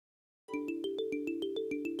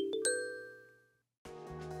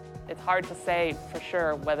It's hard to say for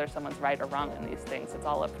sure whether someone's right or wrong in these things. It's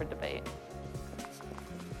all up for debate.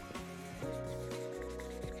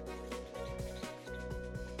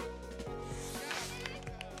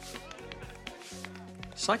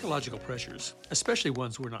 Psychological pressures, especially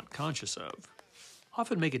ones we're not conscious of,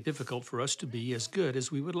 often make it difficult for us to be as good as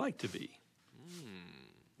we would like to be.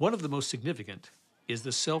 One of the most significant is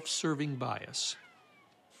the self-serving bias.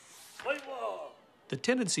 The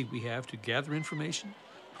tendency we have to gather information,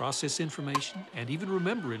 process information, and even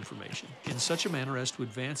remember information in such a manner as to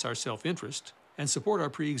advance our self-interest and support our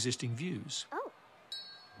pre-existing views.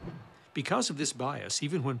 Because of this bias,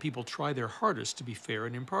 even when people try their hardest to be fair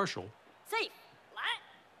and impartial,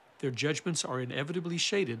 their judgments are inevitably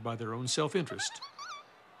shaded by their own self-interest,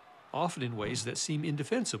 often in ways that seem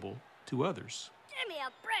indefensible to others. Give me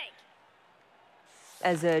a break.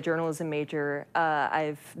 As a journalism major,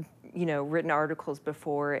 I've, written articles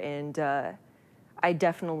before, and I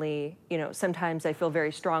definitely, sometimes I feel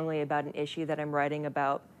very strongly about an issue that I'm writing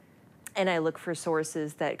about, and I look for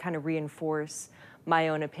sources that kind of reinforce my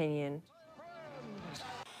own opinion.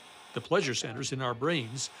 The pleasure centers in our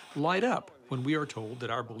brains light up when we are told that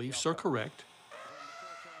our beliefs are correct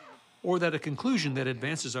or that a conclusion that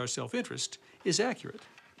advances our self-interest is accurate.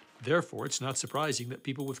 Therefore, it's not surprising that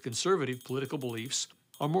people with conservative political beliefs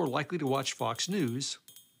are more likely to watch Fox News,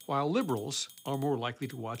 while liberals are more likely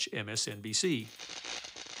to watch MSNBC.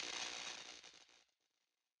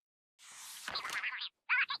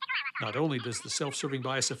 Not only does the self-serving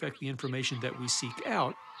bias affect the information that we seek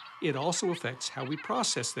out, it also affects how we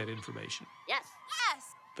process that information. Yes. Yes.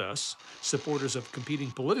 Thus, supporters of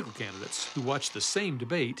competing political candidates who watch the same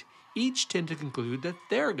debate each tend to conclude that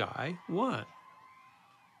their guy won.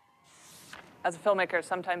 As a filmmaker,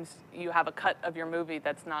 sometimes you have a cut of your movie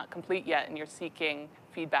that's not complete yet and you're seeking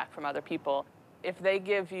feedback from other people. If they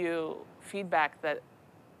give you feedback that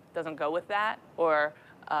doesn't go with that or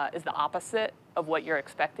is the opposite of what you're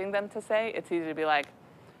expecting them to say, it's easy to be like,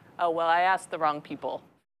 oh, well, I asked the wrong people.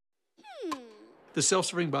 The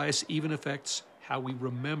self-serving bias even affects how we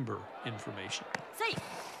remember information. Safe.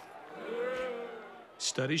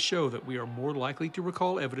 Studies show that we are more likely to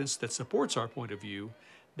recall evidence that supports our point of view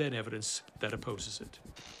than evidence that opposes it.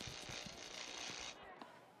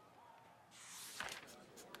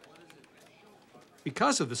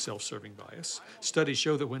 Because of the self-serving bias, studies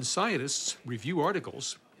show that when scientists review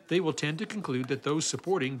articles, they will tend to conclude that those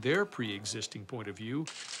supporting their pre-existing point of view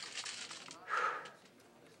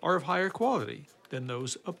are of higher quality than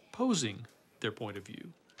those opposing their point of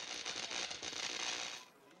view.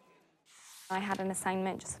 I had an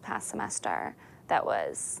assignment just the past semester that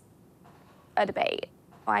was a debate.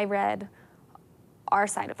 I read our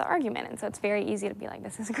side of the argument, and so it's very easy to be like,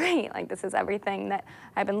 this is great, like this is everything that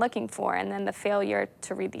I've been looking for, and then the failure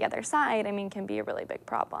to read the other side, can be a really big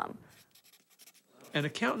problem. An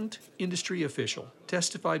accountant industry official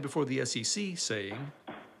testified before the SEC saying,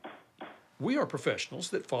 "We are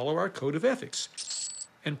professionals that follow our code of ethics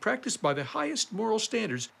and practice by the highest moral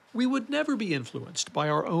standards. We would never be influenced by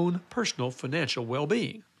our own personal financial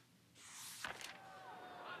well-being."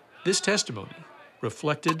 This testimony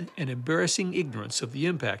reflected an embarrassing ignorance of the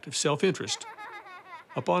impact of self-interest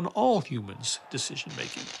upon all humans'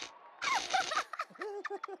 decision-making.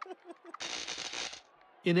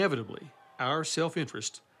 Inevitably, our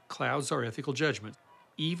self-interest clouds our ethical judgment,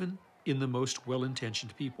 even in the most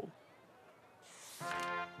well-intentioned people.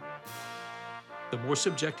 The more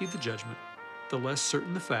subjective the judgment, the less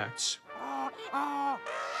certain the facts,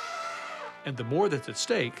 and the more that's at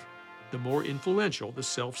stake, the more influential the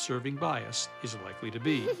self-serving bias is likely to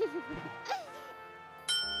be.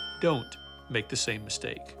 Don't make the same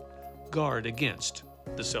mistake. Guard against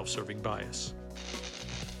the self-serving bias.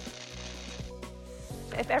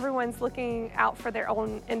 If everyone's looking out for their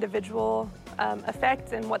own individual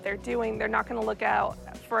effect and what they're doing, they're not going to look out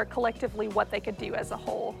for collectively what they could do as a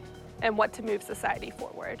whole and what to move society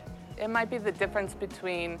forward. It might be the difference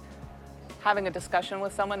between having a discussion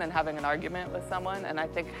with someone and having an argument with someone, and I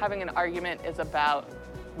think having an argument is about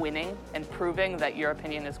winning and proving that your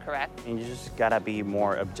opinion is correct. You just gotta be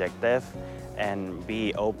more objective and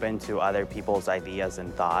be open to other people's ideas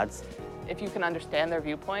and thoughts. If you can understand their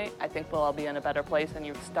viewpoint, I think we'll all be in a better place, and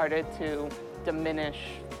you've started to diminish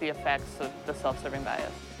the effects of the self-serving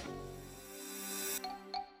bias.